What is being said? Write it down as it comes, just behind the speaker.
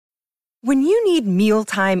When you need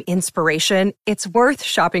mealtime inspiration, it's worth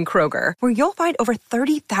shopping Kroger, where you'll find over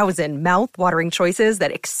 30,000 mouth-watering choices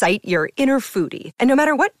that excite your inner foodie. And no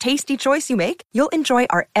matter what tasty choice you make, you'll enjoy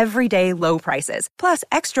our everyday low prices, plus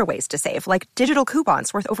extra ways to save, like digital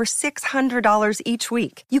coupons worth over $600 each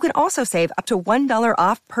week. You can also save up to $1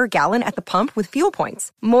 off per gallon at the pump with fuel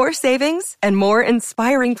points. More savings and more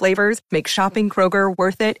inspiring flavors make shopping Kroger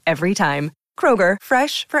worth it every time. Kroger,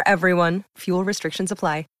 fresh for everyone. Fuel restrictions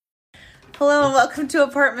apply. Hello and welcome to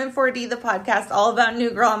Apartment 4D, the podcast all about New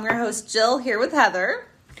Girl. I'm your host, Jill, here with Heather.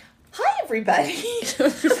 Hi, everybody.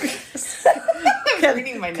 I'm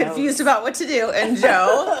reading my notes. Confused about what to do. And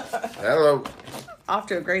Joe. Hello. Off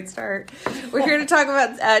to a great start. We're here to talk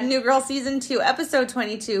about New Girl Season 2, Episode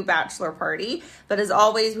 22, Bachelor Party. But as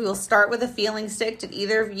always, we will start with a feeling stick. Did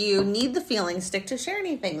either of you need the feeling stick to share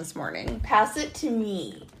anything this morning? Pass it to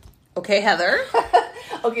me. Okay, Heather.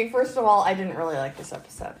 Okay, first of all, I didn't really like this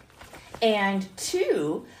episode. And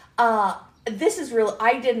two, this is real.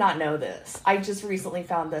 I did not know this. I just recently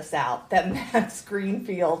found this out, that Max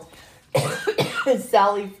Greenfield is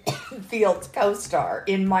Sally Field's co-star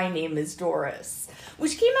in My Name is Doris,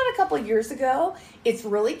 which came out a couple of years ago. It's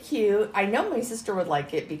really cute. I know my sister would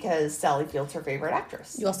like it because Sally Field's her favorite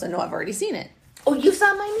actress. You also know I've already seen it. Oh, you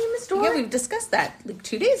saw My Name is Doris? Yeah, we've discussed that like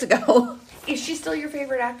 2 days ago. Is she still your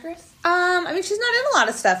favorite actress? I mean, she's not in a lot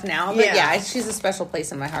of stuff now, but yeah, she's a special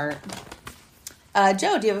place in my heart.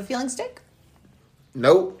 Joe, do you have a feeling stick?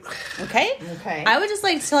 Nope. Okay. Okay. I would just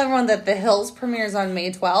like to tell everyone that The Hills premieres on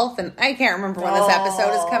May 12th, and I can't remember when this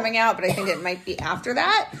episode is coming out, but I think it might be after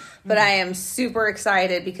that. But I am super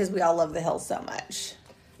excited because we all love The Hills so much.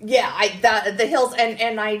 Yeah, The Hills,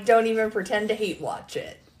 and I don't even pretend to hate watch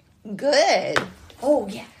it. Good. Oh,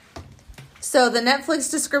 yeah. So the Netflix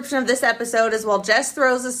description of this episode is, while Jess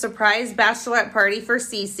throws a surprise bachelorette party for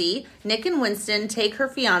Cece, Nick and Winston take her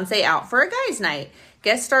fiancé out for a guys' night.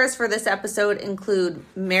 Guest stars for this episode include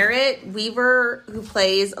Merritt Weaver, who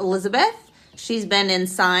plays Elizabeth. She's been in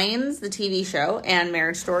Signs, the TV show, and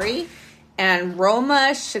Marriage Story. And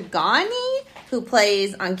Roma Shagani, who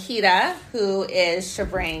plays Ankita, who is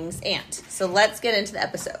Shabrang's aunt. So let's get into the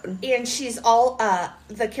episode. And she's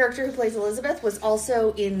the character who plays Elizabeth was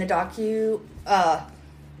also in the not the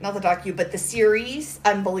docu, but the series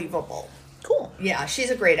Unbelievable. Cool. Yeah, she's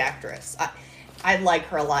a great actress. I like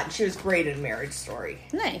her a lot. She was great in Marriage Story.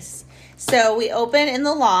 Nice. So we open in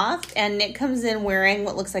the loft, and Nick comes in wearing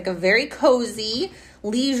what looks like a very cozy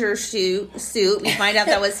leisure suit. We find out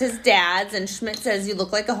that was his dad's, and Schmidt says, "You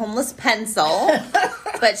look like a homeless pencil."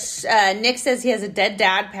 But Nick says he has a dead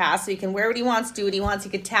dad pass, so he can wear what he wants, do what he wants. He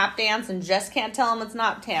could tap dance, and Jess can't tell him it's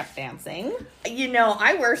not tap dancing. You know,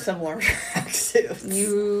 I wear similar tracksuits.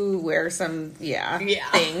 You wear some,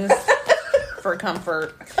 things for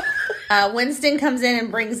comfort. Winston comes in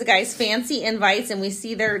and brings the guys fancy invites, and we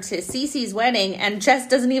see they're to Cece's wedding, and Jess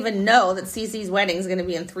doesn't even know that Cece's wedding is going to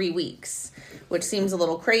be in 3 weeks, which seems a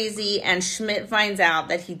little crazy. And Schmidt finds out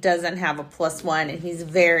that he doesn't have a +1, and he's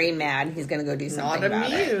very mad. He's going to go do something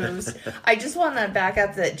about it. I just want to back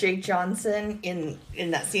up that Jake Johnson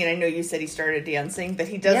in that scene, I know you said he started dancing, but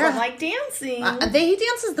he doesn't like dancing. He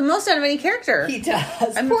dances the most out of any character. He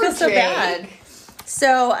does. I feel so bad.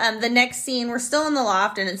 So the next scene, we're still in the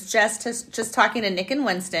loft, and it's just talking to Nick and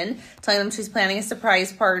Winston, telling them she's planning a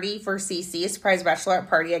surprise party for Cece, a surprise bachelorette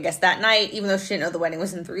party, I guess, that night, even though she didn't know the wedding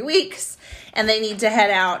was in 3 weeks. And they need to head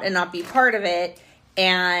out and not be part of it.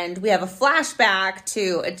 And we have a flashback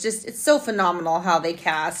to, it's so phenomenal how they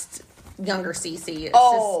cast younger Cece.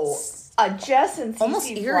 Jess and Cece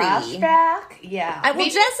almost eerie flashback. Yeah.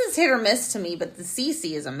 Jess is hit or miss to me, but the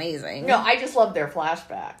Cece is amazing. No, I just love their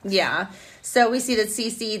flashback. Yeah. So we see that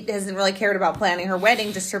Cece hasn't really cared about planning her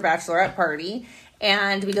wedding, just her bachelorette party.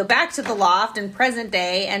 And we go back to the loft in present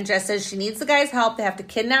day, and Jess says she needs the guys' help. They have to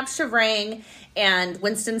kidnap Shavrang, and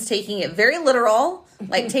Winston's taking it very literal,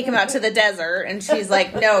 like take him out to the desert. And she's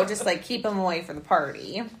like, no, just like keep him away for the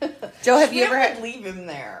party. Joe, have you ever had to leave him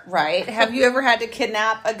there? Right. Have you ever had to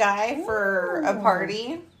kidnap a guy for a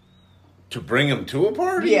party? To bring him to a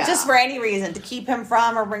party? Yeah. Just for any reason, to keep him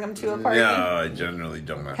from or bring him to a party? No, I generally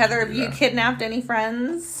don't have Heather, to have do you that. kidnapped any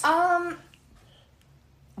friends?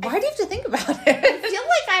 Why do you have to think about it? I feel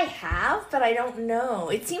like I have, but I don't know.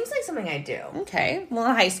 It seems like something I do. Okay. Well,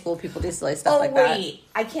 in high school, people do silly stuff like that. Oh, wait.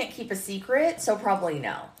 I can't keep a secret, so probably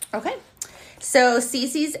no. Okay. So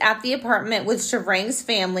Cece's at the apartment with Shavrang's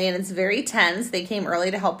family, and it's very tense. They came early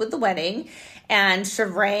to help with the wedding. And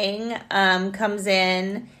Shavrang comes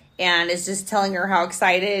in and is just telling her how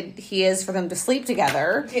excited he is for them to sleep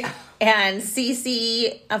together. Yeah. And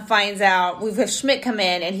Cece finds out, we've had Schmidt come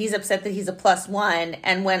in, and he's upset that he's a +1.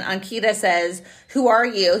 And when Ankita says, "Who are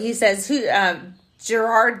you?" he says,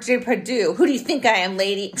 Gerard Depardieu. "Who do you think I am,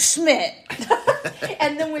 lady?" "Schmidt."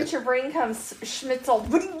 And then when Chabrain comes, Schmidt's all,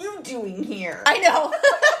 "What are you doing here?" I know.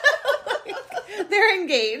 They're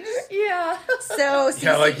engaged. Yeah. So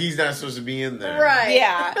Yeah, like he's not supposed to be in there. Right.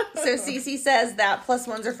 Yeah. So Cece says that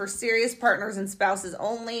 +1s are for serious partners and spouses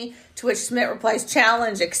only, to which Schmidt replies,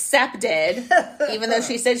 "Challenge accepted," even though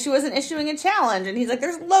she said she wasn't issuing a challenge. And he's like,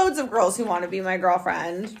 "There's loads of girls who want to be my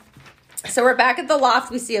girlfriend." So we're back at the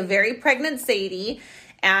loft. We see a very pregnant Sadie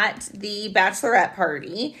at the bachelorette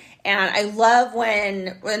party. And I love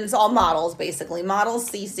when it's all models, basically. Models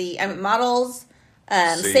Sadie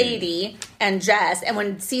and Jess, and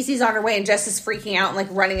when Cece's on her way and Jess is freaking out and like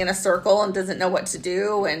running in a circle and doesn't know what to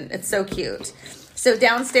do, and it's so cute. So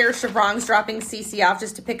downstairs, Chevrong's dropping Cece off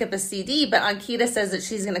just to pick up a CD, but Ankita says that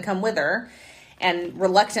she's going to come with her, and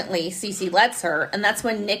reluctantly Cece lets her, and that's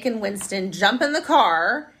when Nick and Winston jump in the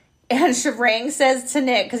car. And Chevrang says to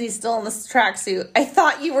Nick, because he's still in this tracksuit, "I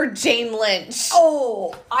thought you were Jane Lynch."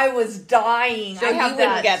 Oh, I was dying. So I have you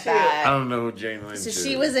wouldn't that get too. that. I don't know who Jane Lynch So is.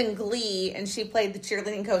 she was in Glee, and she played the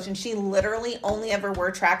cheerleading coach, and she literally only ever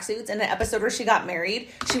wore tracksuits. In an episode where she got married,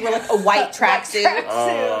 she wore like a white tracksuit.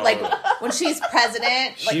 Oh. Like when she's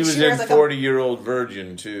president, like She was wears in like 40-Year-Old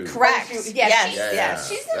Virgin, too. correct. Yeah, Yes. Yeah.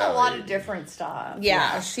 She's in a lot of different stuff.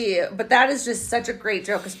 Yeah, but that is just such a great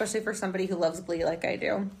joke, especially for somebody who loves Glee like I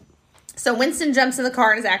do. So Winston jumps in the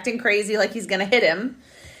car and is acting crazy like he's going to hit him.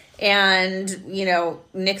 And,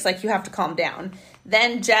 Nick's like, "You have to calm down."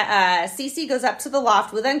 Then Cece goes up to the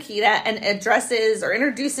loft with Ankita and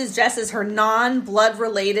introduces Jess as her non-blood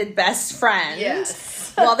related best friend.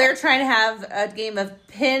 Yes. While they're trying to have a game of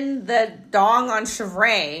pin the dong on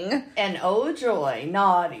Chevrang. And oh joy,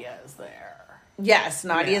 Nadia's there. Yes,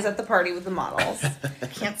 Nadia's at the party with the models. I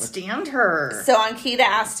can't stand her. So Ankita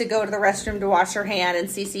asks to go to the restroom to wash her hand, and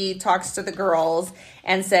Cece talks to the girls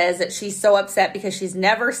and says that she's so upset because she's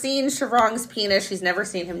never seen Chevrong's penis. She's never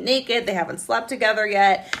seen him naked. They haven't slept together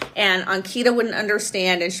yet. And Ankita wouldn't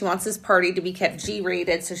understand, and she wants this party to be kept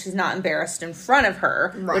G-rated so she's not embarrassed in front of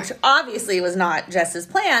her, Right. which obviously was not Jess's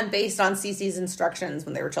plan based on Cece's instructions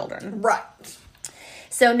when they were children. Right.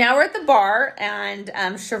 So now we're at the bar, and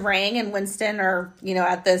Chevrang and Winston are,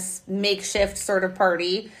 at this makeshift sort of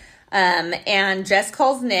party. And Jess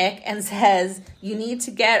calls Nick and says, "You need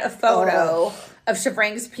to get a photo of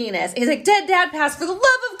Chevrang's penis." He's like, "Dead dad pass, for the love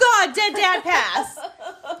of God, dead dad pass."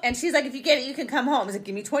 And she's like, "If you get it, you can come home." He's like,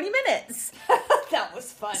 "Give me 20 minutes. That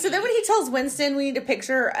was funny. So then when he tells Winston, "We need a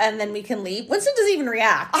picture and then we can leave," Winston doesn't even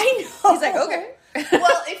react. I know. He's like, "Okay."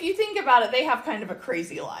 Well, if you think about it, they have kind of a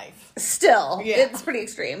crazy life. Still, Yeah. it's pretty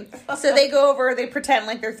extreme. So they go over, they pretend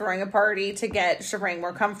like they're throwing a party to get Chevrang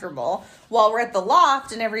more comfortable. While we're at the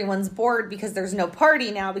loft and everyone's bored because there's no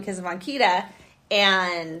party now because of Ankita.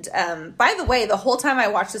 And by the way, the whole time I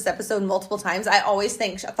watched this episode multiple times, I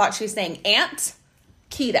thought she was saying Aunt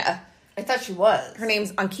Kita. I thought she was. Her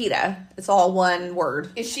name's Ankita. It's all one word.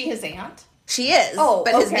 Is she his aunt? She is. Oh,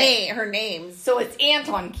 but okay. her name's So it's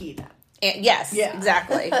Anton Kita. yes, Yeah.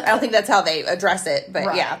 exactly. I don't think that's how they address it, but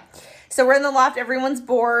Right. yeah. So we're in the loft, everyone's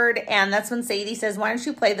bored, and that's when Sadie says, "Why don't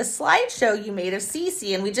you play the slideshow you made of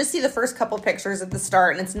Cece?" And we just see the first couple pictures at the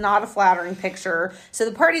start, and it's not a flattering picture, so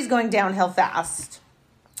the party's going downhill fast.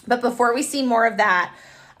 But before we see more of that,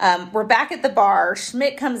 we're back at the bar.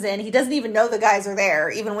 Schmidt comes in. He doesn't even know the guys are there.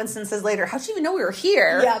 Even Winston says later, "How'd you even know we were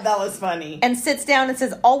here?" Yeah, that was funny. And sits down and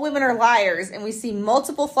says, "All women are liars." And we see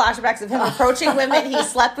multiple flashbacks of him approaching women he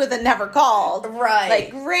slept with and never called. Right.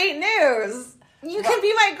 Like, great news. You can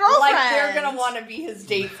be my girlfriend. Like they're going to want to be his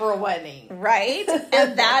date for a wedding. Right?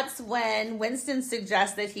 And that's when Winston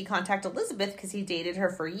suggests that he contact Elizabeth because he dated her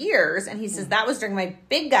for years. And he says, "That was during my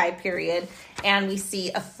big guy period." And we see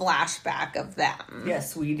a flashback of them.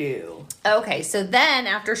 Yes, we do. Okay, so then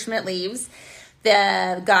after Schmidt leaves,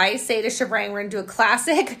 the guys say to Chevrang, "We're going to do a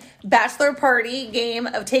classic bachelor party game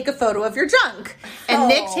of take a photo of your junk." And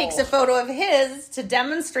Nick takes a photo of his to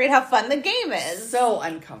demonstrate how fun the game is. So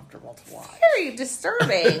uncomfortable to watch. Very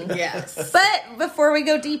disturbing. Yes. But before we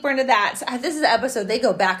go deeper into that, this is an episode, they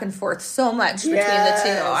go back and forth so much between the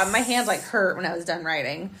two. My hands hurt when I was done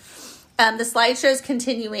writing. The slideshow's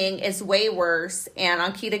continuing. It's way worse. And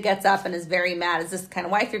Ankita gets up and is very mad. Is this the kind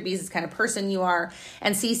of wife you're be? Is this the kind of person you are?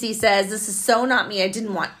 And Cece says, this is so not me. I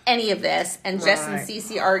didn't want any of this. And Jess and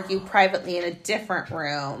Cece argue privately in a different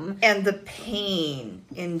room. And the pain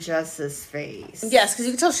in Jess's face. Yes, because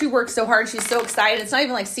you can tell she works so hard. She's so excited. It's not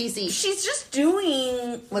even like Cece. She's just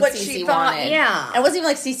doing what Cece she thought. wanted. Yeah. And it wasn't even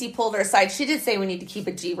like Cece pulled her aside. She did say we need to keep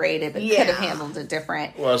it G-rated, but could have handled it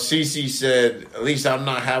different. Well, Cece said, at least I'm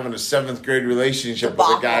not having a 7th grade relationship with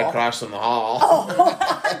the guy across in the hall.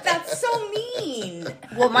 Oh, that's so mean.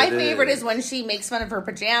 Well, my favorite is when she makes fun of her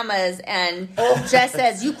pajamas and Jess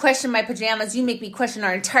says, you question my pajamas, you make me question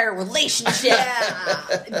our entire relationship.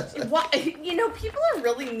 Yeah. People are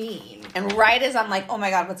really mean. And right as I'm like, oh my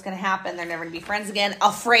God, what's going to happen? They're never going to be friends again.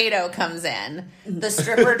 Alfredo comes in. The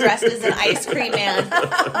stripper dressed as an ice cream man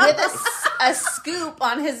with a scoop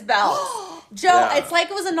on his belt. Joe, it's like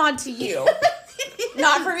it was a nod to you.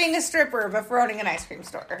 Not for being a stripper, but for owning an ice cream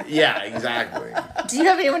store. Yeah, exactly. Do you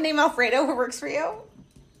have anyone named Alfredo who works for you?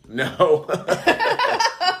 No.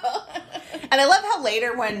 And I love how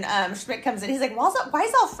later when Schmidt comes in, he's like, why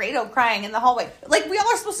is Alfredo crying in the hallway? Like, we all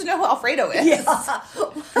are supposed to know who Alfredo is. Yeah.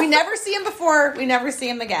 We never see him before. We never see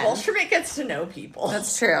him again. Well, Schmidt gets to know people.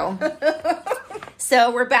 That's true.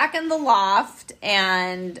 So we're back in the loft,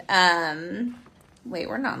 and wait,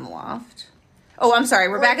 we're not in the loft. Oh, I'm sorry.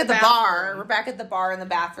 We're back at the bar. We're back at the bar in the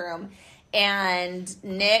bathroom. And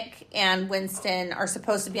Nick and Winston are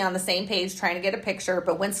supposed to be on the same page trying to get a picture,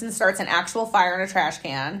 but Winston starts an actual fire in a trash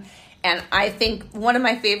can. And I think one of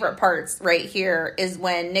my favorite parts right here is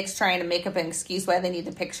when Nick's trying to make up an excuse why they need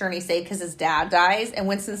the picture, and he says because his dad dies, and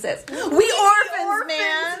Winston says, "We orphans,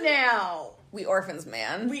 man. Now We orphans,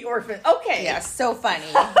 man. we orphans." Okay, Yeah, so funny.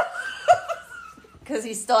 Because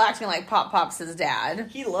he's still acting like Pop's his dad.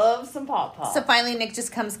 he loves some pop. So finally, Nick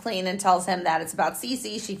just comes clean and tells him that it's about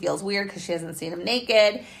Cece. She feels weird because she hasn't seen him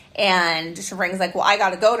naked. And Shivrang's like, well, I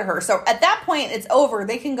got to go to her. So at that point, it's over.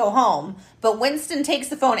 They can go home. But Winston takes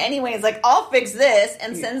the phone anyway. He's like, I'll fix this.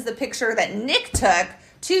 And sends the picture that Nick took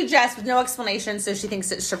to Jess with no explanation. So she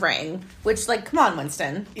thinks it's Shivrang. Which, like, come on,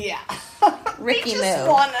 Winston. Yeah. Ricky they just move.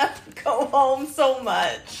 want to go home so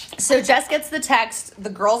much. So Jess gets the text. The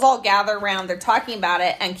girls all gather around. They're talking about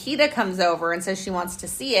it. And Kita comes over and says she wants to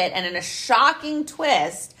see it. And in a shocking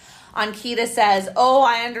twist, Ankita says, oh,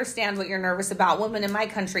 I understand what you're nervous about. Women in my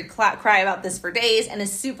country cry about this for days, and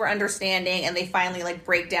is super understanding. And they finally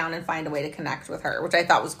break down and find a way to connect with her, which I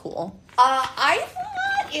thought was cool. I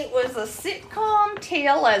thought it was a sitcom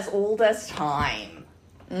tale as old as time.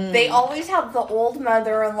 They always have the old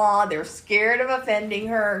mother-in-law. They're scared of offending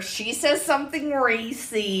her. She says something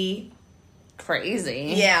racy.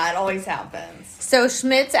 Crazy. Yeah, it always happens. So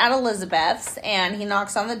Schmidt's at Elizabeth's, and he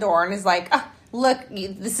knocks on the door and is like, look,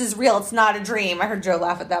 this is real. It's not a dream. I heard Joe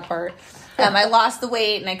laugh at that part. I lost the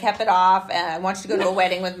weight and I kept it off, and I want you to go to a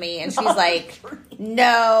wedding with me. And she's like,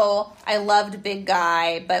 no, I loved big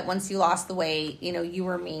guy, but once you lost the weight, you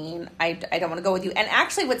were mean. I don't want to go with you. And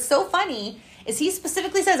actually, what's so funny is he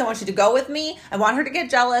specifically says, I want you to go with me. I want her to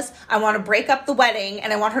get jealous. I want to break up the wedding,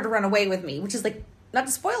 and I want her to run away with me, which is not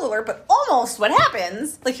to spoil alert, but almost what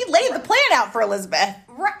happens. He laid the plan out for Elizabeth.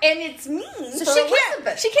 Right, and it's mean. So for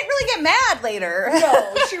Elizabeth. she can't really get mad later.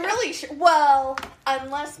 No, she really well,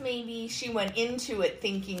 unless maybe she went into it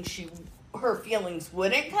thinking her feelings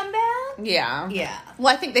wouldn't come back. Yeah. Yeah.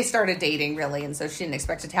 Well, I think they started dating, really, and so she didn't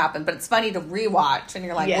expect it to happen. But it's funny to rewatch, and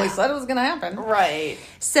you're like, well, he said it was going to happen. Right.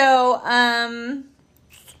 So,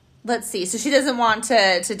 let's see. So she doesn't want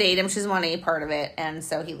to date him. She doesn't want any part of it, and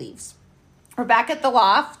so he leaves. We're back at the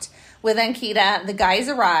loft with Ankita. The guys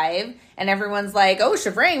arrive, and everyone's like, oh,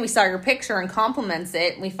 Shivrang, we saw your picture, and compliments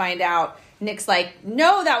it. And we find out Nick's like,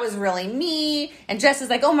 no, that was really me. And Jess is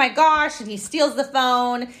like, oh my gosh. And he steals the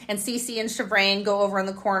phone. And Cece and Shivrang go over in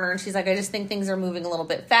the corner. And she's like, I just think things are moving a little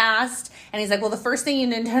bit fast. And he's like, well, the first thing you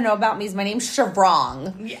need to know about me is my name's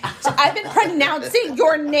Shivrang. Yeah. So I've been pronouncing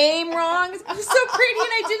your name wrong. You're so pretty and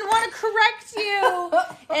I didn't want to correct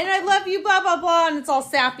you. And I love you, blah, blah, blah. And it's all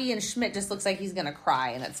sappy. And Schmidt just looks like he's going to cry.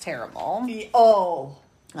 And it's terrible. Oh.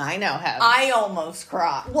 I know him. I almost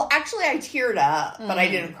cried. Well, actually, I teared up, but I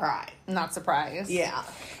didn't cry. Not surprised. Yeah.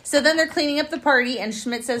 So then they're cleaning up the party, and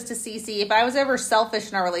Schmidt says to Cece, if I was ever selfish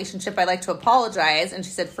in our relationship, I'd like to apologize. And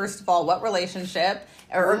she said, first of all, what relationship?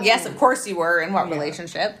 Or yes, of course you were. In what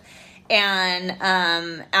relationship? And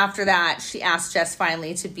after that, she asked Jess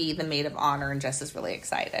finally to be the maid of honor, and Jess is really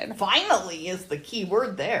excited. Finally is the key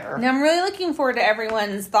word there. Now, I'm really looking forward to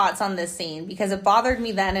everyone's thoughts on this scene because it bothered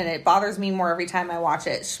me then and it bothers me more every time I watch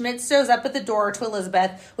it. Schmidt shows up at the door to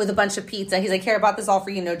Elizabeth with a bunch of pizza. He's like, here, I bought this all for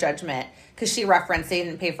you, no judgment. Because she referenced they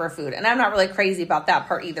didn't pay for food. And I'm not really crazy about that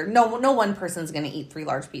part either. No one person's going to eat 3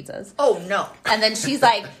 large pizzas. Oh, no. And then she's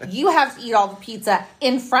like, you have to eat all the pizza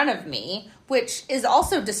in front of me, which is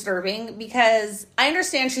also disturbing because I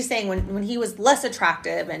understand she's saying when he was less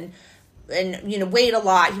attractive and weighed a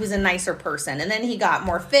lot, he was a nicer person. And then he got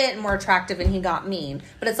more fit and more attractive and he got mean.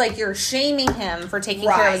 But it's like you're shaming him for taking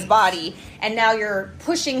care of his body and now you're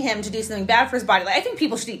pushing him to do something bad for his body. Like, I think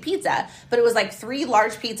people should eat pizza, but it was like 3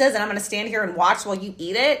 large pizzas and I'm going to stand here and watch while you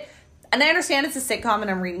eat it. And I understand it's a sitcom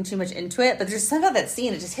and I'm reading too much into it, but there's something about that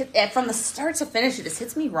scene, it just hit, from the start to finish, it just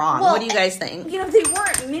hits me wrong. Well, what do you guys think? They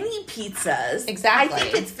weren't mini pizzas. Exactly. I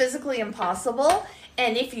think it's physically impossible.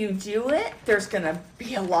 And if you do it, there's going to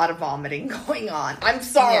be a lot of vomiting going on. I'm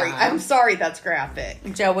sorry. Yeah. I'm sorry that's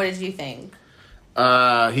graphic. Joe, what did you think?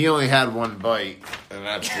 He only had 1 bite, and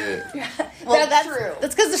that's it. Well, that's true.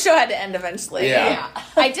 That's because the show had to end eventually. Yeah.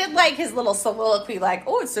 I did like his little soliloquy, like,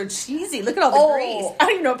 oh, it's so cheesy. Look at all the grease. I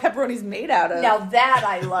don't even know what pepperoni's made out of. Now that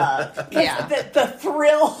I love. Yeah. The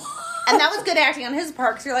thrill. And that was good acting on his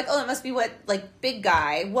part, because you're like, oh, that must be what, like, Big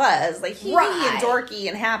Guy was. Like, he and dorky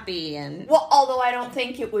and happy and... Well, although I don't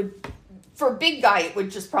think it would... For Big Guy, it would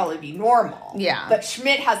just probably be normal. Yeah. But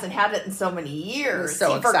Schmidt hasn't had it in so many years.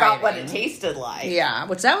 So he forgot what it tasted like. Yeah,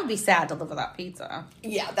 which that would be sad to live without pizza.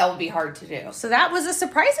 Yeah, that would be hard to do. So that was a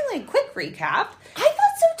surprisingly quick recap. I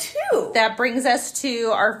thought so too. That brings us to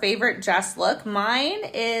our favorite Jess look. Mine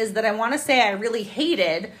is that I want to say I really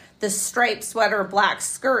hated the striped sweater, black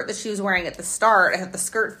skirt that she was wearing at the start. The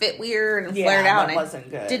skirt fit weird and flared out. That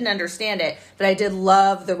wasn't good. Didn't understand it, but I did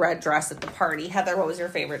love the red dress at the party. Heather, what was your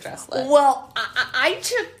favorite Jess look? Well, I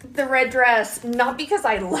took the red dress not because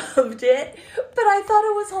I loved it, but I thought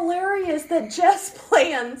it was hilarious that Jess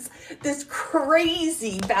plans this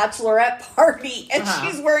crazy bachelorette party and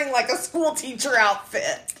she's wearing like a school teacher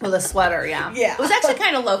outfit. With a sweater, yeah. Yeah. It was actually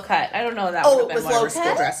kind of low cut. I don't know if that would have been one of her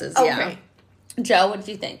school dresses. Okay. Yeah. Joe, what did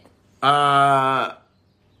you think? I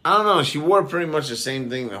don't know. She wore pretty much the same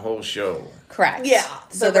thing the whole show. Correct. Yeah.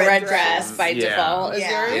 So the red dress by default is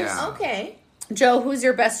yours? Yeah. Okay. Joe, who's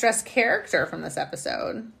your best dressed character from this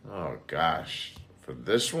episode? Oh, gosh. For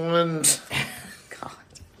this one, God.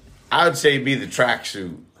 I would say be the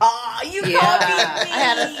tracksuit. Aw, you copied me. I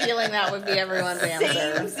had a feeling that would be everyone's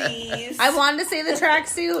answer. Samesies. I wanted to say the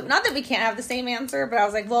tracksuit. Not that we can't have the same answer, but I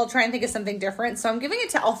was like, well, try and think of something different. So I'm giving it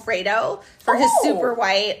to Alfredo for his super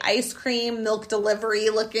white ice cream milk delivery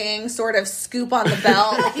looking sort of scoop on the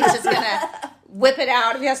belt. Like he's just going to whip it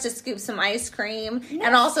out if he has to scoop some ice cream. Nice.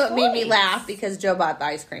 And also it made me laugh because Joe bought the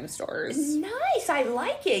ice cream stores. Nice. I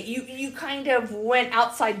like it. You kind of went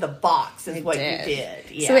outside the box is what you did.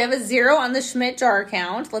 Yeah. So we have a 0 on the Schmidt jar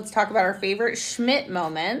count. Let's talk about our favorite Schmidt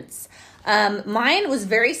moments. Mine was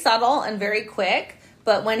very subtle and very quick,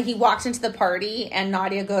 but when he walked into the party and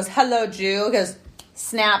Nadia goes, hello, Jew, goes,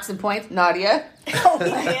 snaps and points, Nadia. Oh, he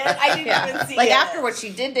did? I didn't even see it. Like after what she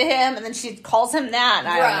did to him, and then she calls him that. And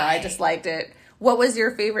I don't know. I just liked it. What was your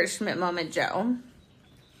favorite Schmidt moment, Joe?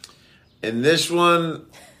 In this one,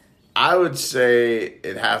 I would say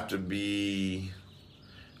it'd have to be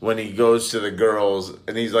when he goes to the girls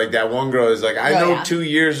and he's like, that one girl is like, I know 2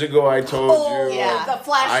 years ago I told you. Yeah, the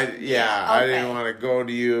flash. I didn't want to go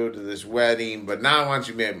to you to this wedding, but now I want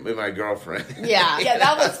you to be my girlfriend. Yeah. Yeah,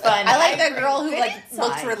 that was fun. I like that girl who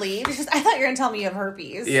looked relieved. She's just, I thought you were going to tell me you have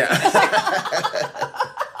herpes. Yeah.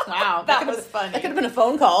 Wow. That was funny. That could have been a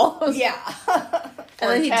phone call. Yeah. And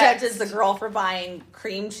then he judges the girl for buying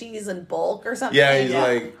cream cheese in bulk or something. Yeah, he's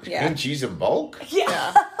like, cream cheese in bulk?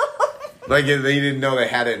 Yeah. Like they didn't know they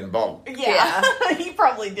had it in bulk. Yeah. He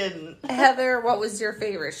probably didn't. Heather, what was your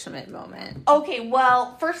favorite Schmidt moment? Okay,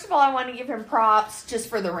 well, first of all, I want to give him props just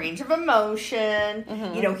for the range of emotion.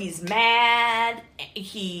 Mm-hmm. You know, he's mad,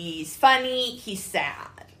 he's funny, he's sad.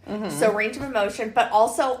 Mm-hmm. So range of emotion, but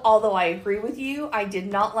also, although I agree with you, I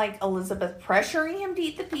did not like Elizabeth pressuring him to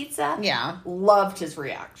eat the pizza. Yeah. Loved his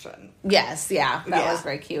reaction. Yes, that was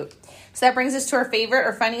very cute. So that brings us to our favorite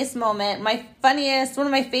or funniest moment. One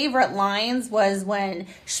of my favorite lines was when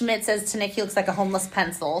Schmidt says to Nick he looks like a homeless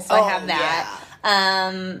pencil. So I have that.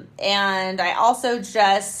 And I also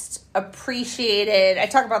just appreciated, I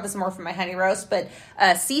talk about this more from my honey roast, but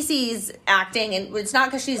Cece's acting, and it's not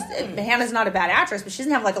because Hannah's not a bad actress, but she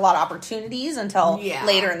doesn't have like a lot of opportunities until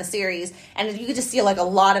later in the series, and you could just see like a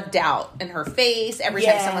lot of doubt in her face every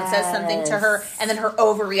time someone says something to her, and then her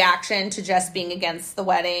overreaction to just being against the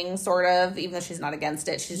wedding, sort of, even though she's not against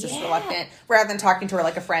it, she's just reluctant, rather than talking to her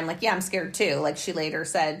like a friend, like, yeah, I'm scared too, like she later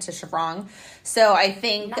said to Shivrong. So I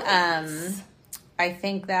think I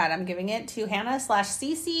think that I'm giving it to Hannah /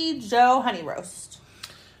 Cece. Joe, honey roast.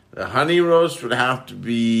 The honey roast would have to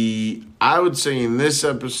be, I would say in this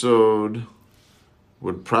episode,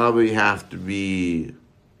 would probably have to be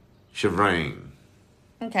Shivrong.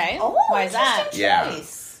 Okay. Oh, why is that? choice. Yeah.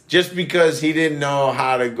 Just because he didn't know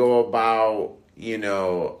how to go about,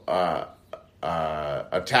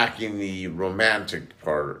 attacking the romantic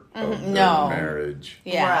part of the marriage.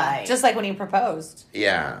 Yeah. Right. Just like when he proposed.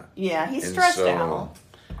 Yeah. Yeah, he's And stressed so, out.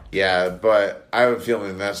 Yeah, but I have a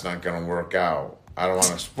feeling that's not going to work out. I don't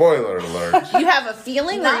want a spoiler alert. You have a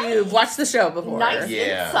feeling or you've watched the show before? Nice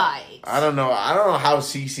Yeah. insight. I don't know how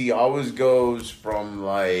Cece always goes from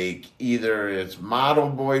like either it's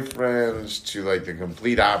model boyfriends to like the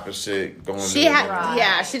complete opposite, going She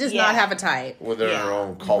to she does not have a type. within her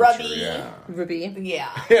own culture. Ruby. Yeah. Ruby.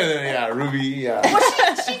 Yeah. Yeah, Ruby. Yeah.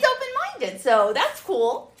 Well, she's open-minded, so that's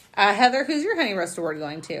cool. Heather, who's your honey roast award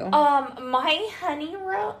going to? My honey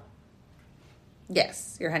roast.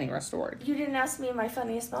 Yes, your honey roast award. You didn't ask me my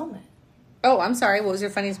funniest moment. Oh, I'm sorry. What was your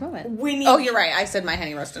funniest moment? Winnie. Oh, you're right. I said my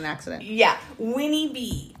honey roast on accident. Yeah, Winnie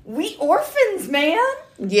B. We orphans, man.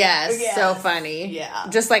 Yes, so funny. Yeah.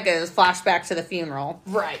 Just like a flashback to the funeral.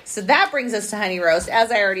 Right. So that brings us to honey roast.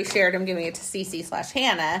 As I already shared, I'm giving it to Cece /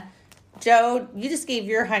 Hannah. Joe, you just gave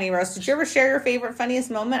your honey roast. Did you ever share your favorite,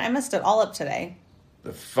 funniest moment? I messed it all up today.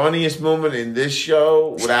 The funniest moment in this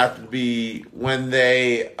show would have to be when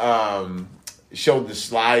they showed the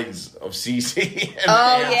slides of Cece.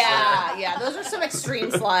 And Yeah. Those are some extreme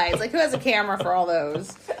slides. Like, who has a camera for all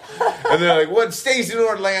those? And they're like, what stays in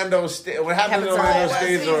Orlando? What happens in Orlando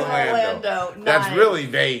stays in Orlando. Nice. That's really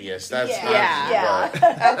Vegas. That's Yeah.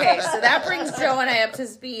 Okay, so that brings Joe and I up to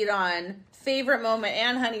speed on favorite moment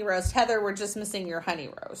and honey roast. Heather, we're just missing your honey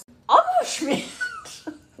roast. I'll go Schmidt.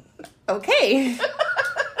 Okay.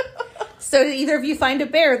 So did either of you find a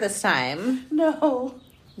bear this time? No.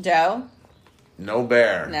 Joe? No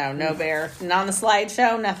bear. No bear. Not on the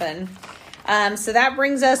slideshow, nothing. So that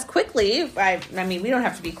brings us quickly, I mean, we don't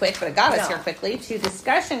have to be quick, but it got us here quickly, to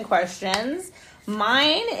discussion questions.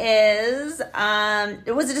 Mine is,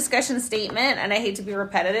 it was a discussion statement, and I hate to be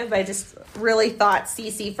repetitive, but I just really thought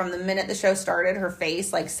Cece, from the minute the show started, her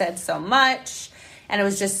face, like, said so much, and it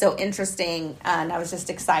was just so interesting, and I was just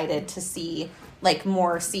excited to see, like,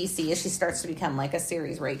 more Cece as she starts to become, like, a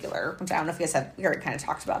series regular, which I don't know if you guys have, we already kind of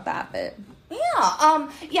talked about that, but...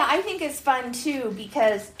 Yeah, I think it's fun too,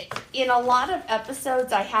 because in a lot of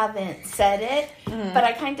episodes I haven't said it, but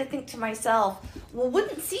I kind of think to myself, well,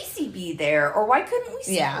 wouldn't Cece be there, or why couldn't we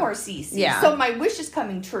see more Cece? Yeah. So my wish is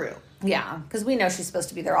coming true. Yeah, because we know she's supposed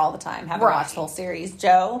to be there all the time, having watched the whole series.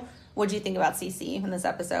 Joe, what do you think about Cece in this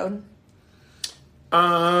episode?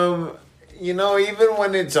 Even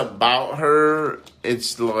when it's about her,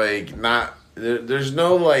 it's like not, there's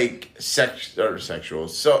no like sexual,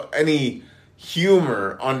 so any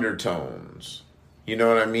humor undertones. You know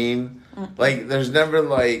what I mean? Mm-hmm. Like, there's never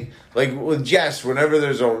like with Jess, whenever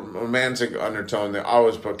there's a romantic undertone, they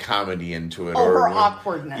always put comedy into it. Or her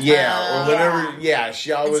awkwardness. Yeah, or whenever,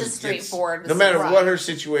 she always it's just straightforward. No matter what her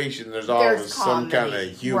situation, there's always some kind of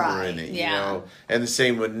humor in it, you know? And the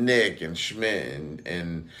same with Nick and Schmidt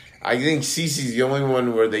and I think Cece's the only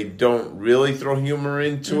one where they don't really throw humor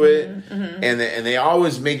into it, and they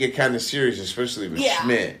always make it kind of serious, especially with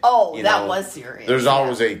Schmidt. Oh, that was serious. There's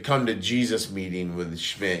always a come to Jesus meeting with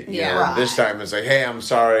Schmidt. You know? This time it's like, hey, I'm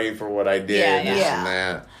sorry for what I did, this and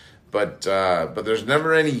that. But there's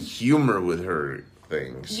never any humor with her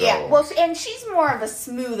thing. So. Yeah, well, and she's more of a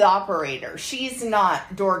smooth operator. She's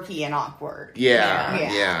not dorky and awkward.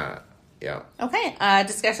 Yeah. Okay,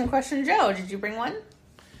 discussion question, Joe. Did you bring one?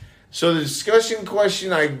 So the discussion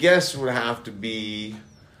question, I guess, would have to be,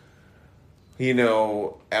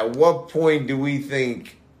 at what point do we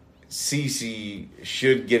think Cece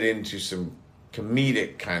should get into some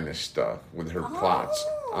comedic kind of stuff with her plots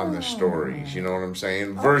on the stories? You know what I'm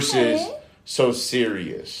saying? Versus so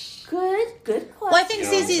serious. Good question. Well, I think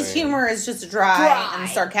Cece's humor is just dry and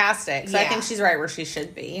sarcastic, so I think she's right where she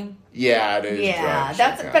should be. Yeah, it is.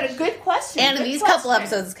 Yeah, but a good question. And in these couple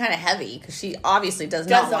episodes, it's kind of heavy because she obviously does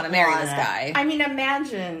not want to marry this guy. I mean,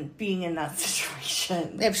 imagine being in that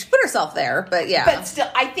situation. If she put herself there, but yeah. But still,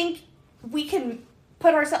 I think we can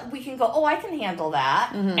put ourselves, we can go, oh, I can handle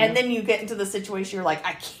that. Mm-hmm. And then you get into the situation, you're like,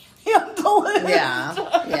 I can't handle it.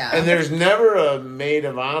 Yeah. And there's never a maid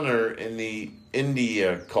of honor in the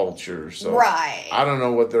India culture, so Right. I don't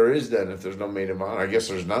know what there is then if there's no maid of honor. I guess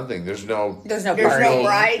there's nothing. There's no party. There's no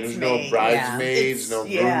bridesmaids, bridesmaids. no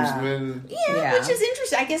Yeah. groomsmen. Yeah, which is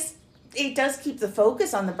interesting. I guess it does keep the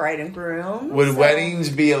focus on the bride and groom. Would weddings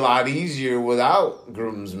be a lot easier without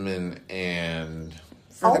groomsmen and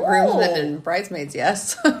For the groomsmen and bridesmaids,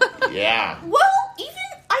 yes. yeah. Well,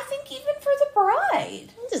 I think even for the bride,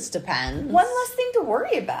 It just depends. one less thing to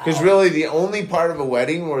worry about. Because really, the only part of a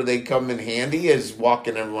wedding where they come in handy is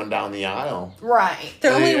walking everyone down the aisle. Right.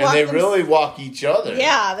 They're only And walking they really walk each other.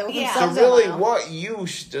 Yeah, they walk Yeah. So themselves really, down. what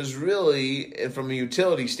use does really, from a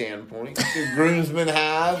utility standpoint, do groomsmen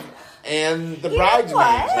have and the know bridesmaids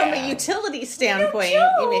what? From a have? utility standpoint, Joe,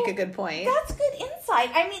 you make a good point. That's good insight.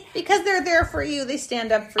 I mean, Because they're there for you, they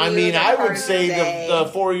stand up for you. I mean, they're I part would of say day. the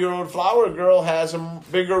 4-year-old flower girl has a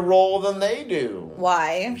bigger role than they do.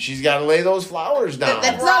 Why? She's got to lay those flowers down.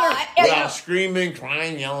 That's not Right. a, without screaming,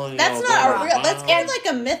 crying, yelling. that's you know, not a going, real. That's "Ah." kind of like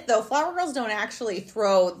a myth, though. Flower girls don't actually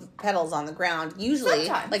throw the petals on the ground. Usually,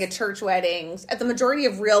 Sometimes. like at church weddings, at the majority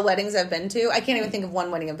of real weddings I've been to, I can't even think of one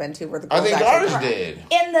wedding I've been to where the I girls think actually ours cry. did.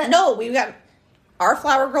 in the No, we got our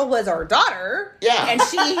flower girl was our daughter. Yeah. and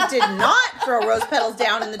she did not throw rose petals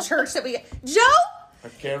down in the church that we. Joe. I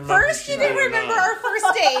can't remember. First, you if she didn't did or remember not. our first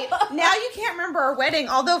date. Now you can't remember our wedding.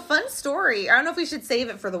 Although, fun story. I don't know if we should save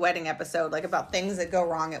it for the wedding episode, like about things that go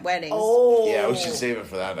wrong at weddings. Oh. Yeah, we should save it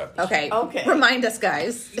for that episode. Okay. Remind us,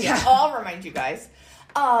 guys. Yeah, I'll remind you guys.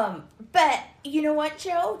 But you know what,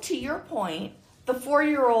 Joe? To your point, the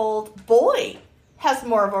 4-year-old boy has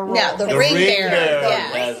more of a role. Yeah, the The ring ring bearer, bearer yeah.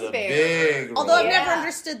 has a Ring bearer. big Although I've role. never Yeah.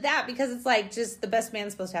 understood that because it's like just the best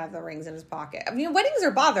man's supposed to have the rings in his pocket. I mean, weddings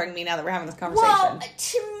are bothering me now that we're having this conversation. Well,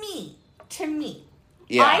 to me,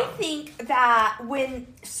 Yeah. I think that when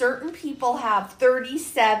certain people have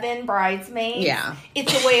 37 bridesmaids, Yeah.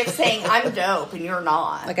 it's a way of saying I'm dope and you're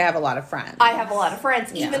not. like I have a lot of friends. I have a lot of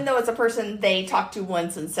friends, Yeah. even though it's a person they talked to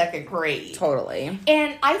once in second grade. Totally.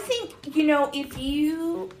 And I think, if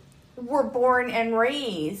you were born and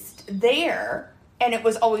raised there and it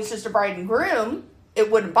was always just a bride and groom, it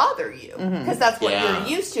wouldn't bother you because that's what Yeah.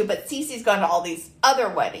 you're used to. But Cece's gone to all these other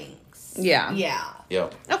weddings. Yeah. Yeah.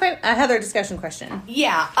 Yep. Okay, Heather, discussion question.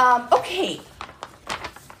 Yeah. Okay.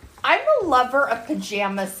 I'm a lover of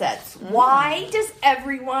pajama sets. Why does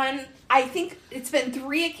everyone... I think it's been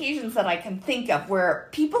 3 occasions that I can think of where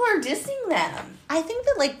people are dissing them. I think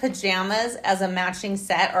that like pajamas as a matching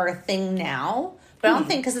set are a thing now, but I don't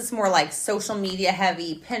think because it's more like social media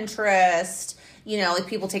heavy, Pinterest. Like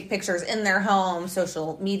people take pictures in their home,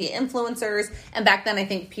 social media influencers. And back then I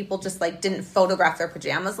think people just like didn't photograph their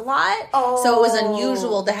pajamas a lot. Oh. So it was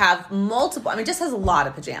unusual to have multiple. I mean, Jess has a lot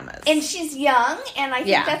of pajamas. And she's young, and I think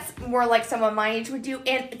Yeah. that's more like someone my age would do.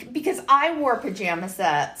 And because I wore pajama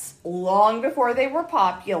sets long before they were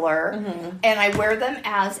popular, and I wear them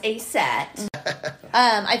as a set.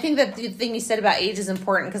 I think that the thing you said about age is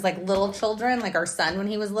important because like little children, like our son when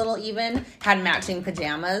he was little even, had matching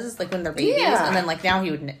pajamas like when they're babies. Yeah. And then like now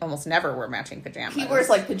he would almost never wear matching pajamas. He wears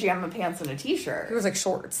like pajama pants and a t-shirt. He wears like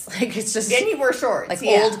shorts. Like it's just... And he wears shorts. like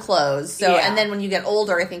yeah. old clothes. So, Yeah. and then when you get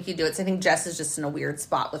older, I think you do it. So I think Jess is just in a weird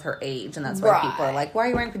spot with her age, and that's why Right. people are like, "Why are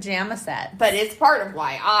you wearing pajama set?" But it's part of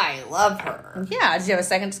why I love her. Yeah. Did you have a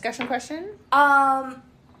second discussion question?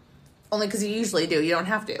 Only because you usually do. You don't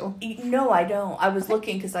have to. No, I don't. I was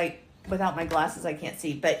looking because without my glasses, I can't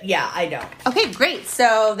see. But yeah, I don't. Okay, great.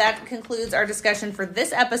 So that concludes our discussion for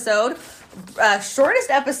this episode. Shortest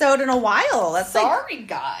episode in a while. That's like, Sorry,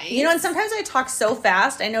 guys. and sometimes I talk so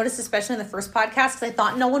fast. I noticed, especially in the first podcast, because I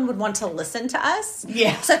thought no one would want to listen to us.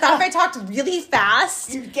 Yeah. So I thought if I talked really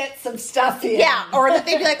fast, you get some stuff in. yeah, or that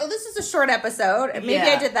they'd be like, oh, this is a short episode. Maybe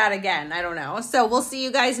Yeah. I did that again. I don't know. So we'll see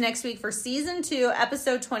you guys next week for season 2,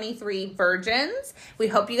 episode 23, Virgins. We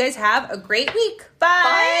hope you guys have a great week.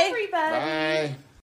 Bye, everybody. Bye.